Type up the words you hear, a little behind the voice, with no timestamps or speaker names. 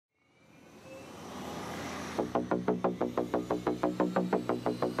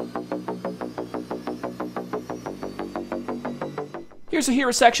Here's a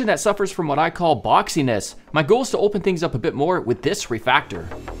hero section that suffers from what I call boxiness. My goal is to open things up a bit more with this refactor.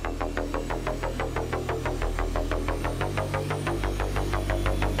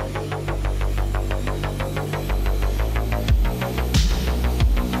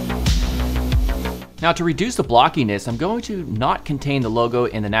 Now to reduce the blockiness, I'm going to not contain the logo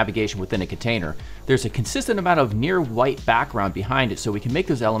and the navigation within a container. There's a consistent amount of near white background behind it so we can make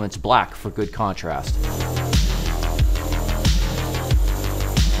those elements black for good contrast.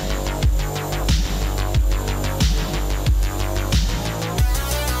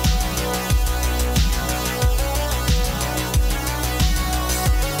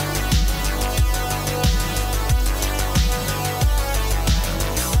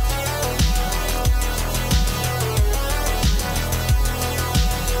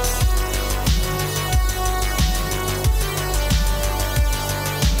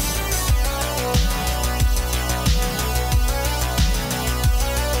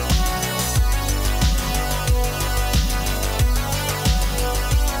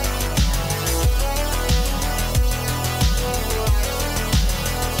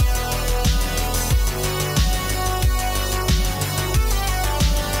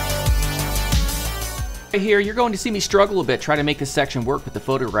 Right here, you're going to see me struggle a bit trying to make this section work with the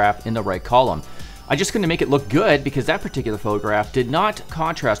photograph in the right column. I just couldn't make it look good because that particular photograph did not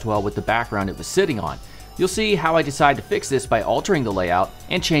contrast well with the background it was sitting on. You'll see how I decide to fix this by altering the layout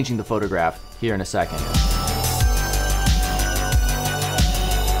and changing the photograph here in a second.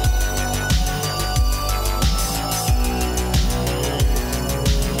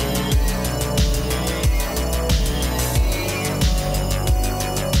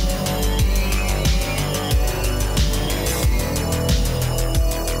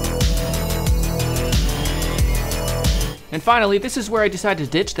 And finally, this is where I decided to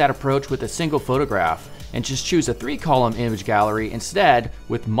ditch that approach with a single photograph and just choose a 3-column image gallery instead,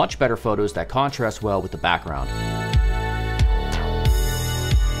 with much better photos that contrast well with the background.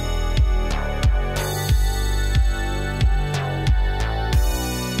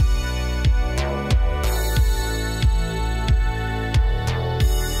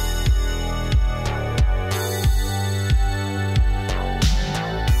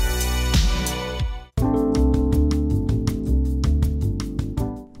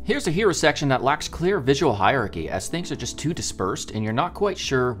 Here's a hero section that lacks clear visual hierarchy, as things are just too dispersed and you're not quite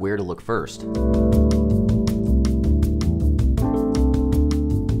sure where to look first.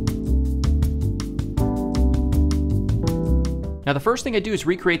 Now the first thing I do is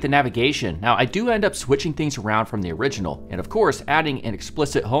recreate the navigation. Now I do end up switching things around from the original, and of course adding an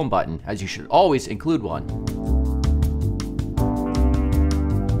explicit home button, as you should always include one.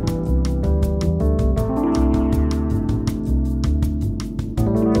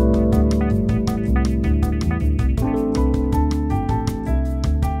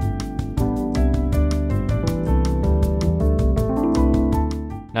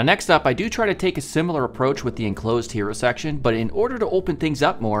 Now next up, I do try to take a similar approach with the enclosed hero section, but in order to open things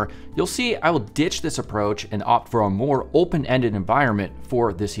up more, you'll see I will ditch this approach and opt for a more open-ended environment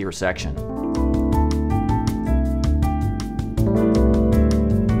for this hero section.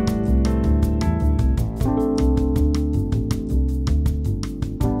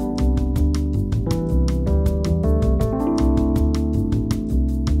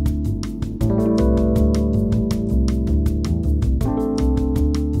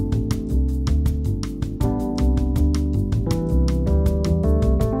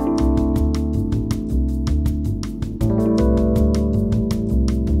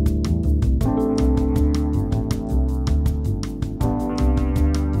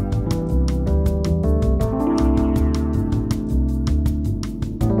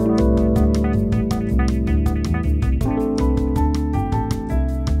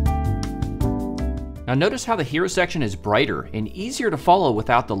 Now notice how the hero section is brighter and easier to follow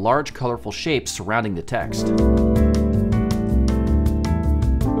without the large colorful shapes surrounding the text.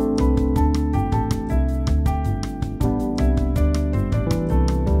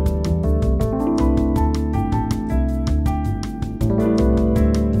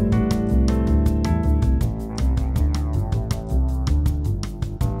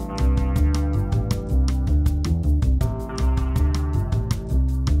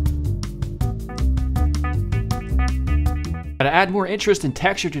 To add more interest and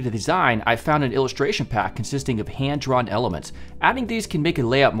texture to the design, I found an illustration pack consisting of hand-drawn elements. Adding these can make a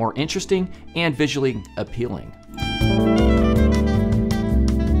layout more interesting and visually appealing.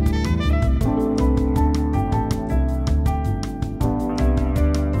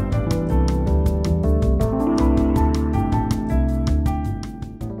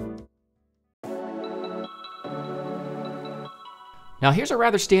 Now here's a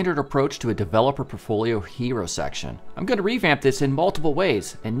rather standard approach to a developer portfolio hero section. I'm going to revamp this in multiple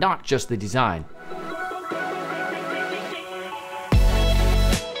ways, and not just the design.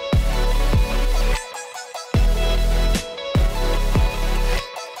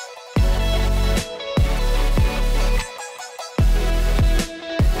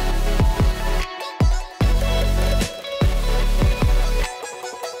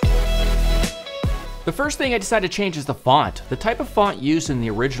 The first thing I decided to change is the font. The type of font used in the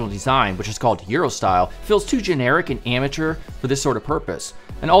original design, which is called Euro style, feels too generic and amateur for this sort of purpose.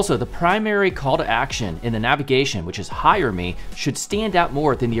 And also, the primary call to action in the navigation, which is hire me, should stand out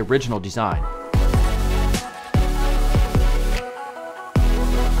more than the original design.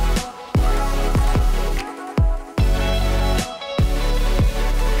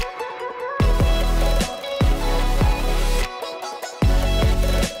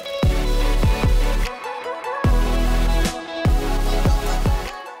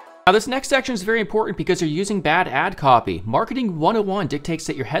 Now this next section is very important because you're using bad ad copy. Marketing 101 dictates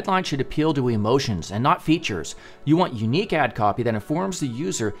that your headline should appeal to emotions and not features. You want unique ad copy that informs the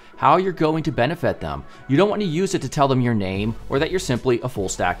user how you're going to benefit them. You don't want to use it to tell them your name or that you're simply a full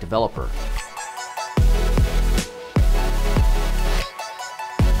stack developer.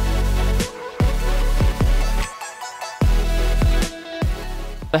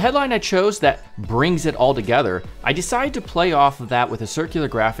 The headline I chose that brings it all together, I decided to play off of that with a circular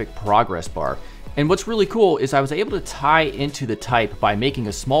graphic progress bar. And what's really cool is I was able to tie into the type by making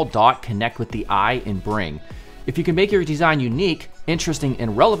a small dot connect with the I in bring. If you can make your design unique, interesting,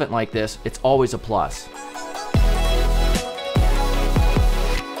 and relevant like this, it's always a plus.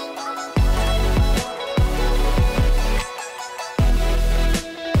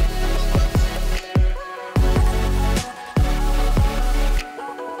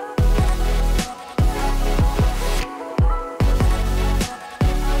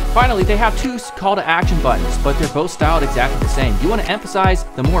 Finally, they have two call to action buttons, but they're both styled exactly the same. You want to emphasize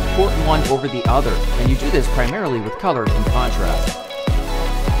the more important one over the other, and you do this primarily with color and contrast.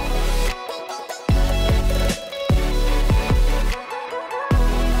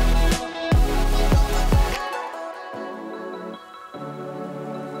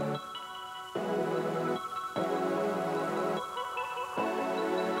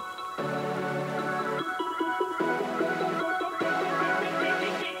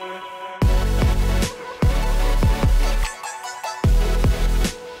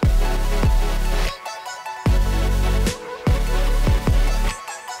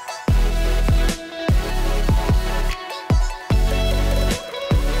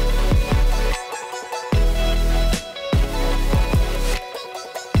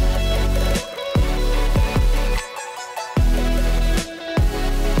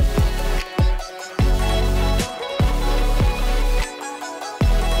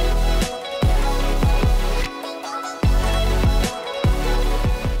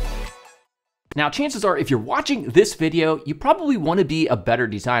 Now, chances are if you're watching this video, you probably want to be a better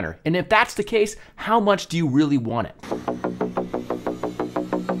designer. And if that's the case, how much do you really want it?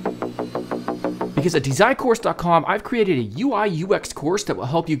 Because at DesignCourse.com, I've created a UI UX course that will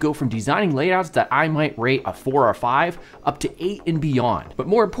help you go from designing layouts that I might rate a 4 or 5 up to 8 and beyond. But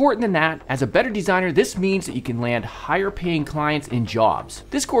more important than that, as a better designer, this means that you can land higher paying clients and jobs.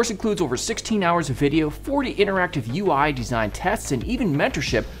 This course includes over 16 hours of video, 40 interactive UI design tests, and even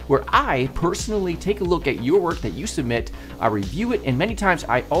mentorship where I personally take a look at your work that you submit, I review it, and many times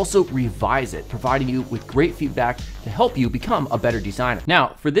I also revise it, providing you with great feedback to help you become a better designer. Now,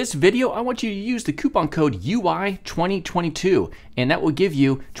 for this video, I want you to use the coupon code UI2022, and that will give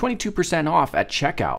you 22% off at checkout.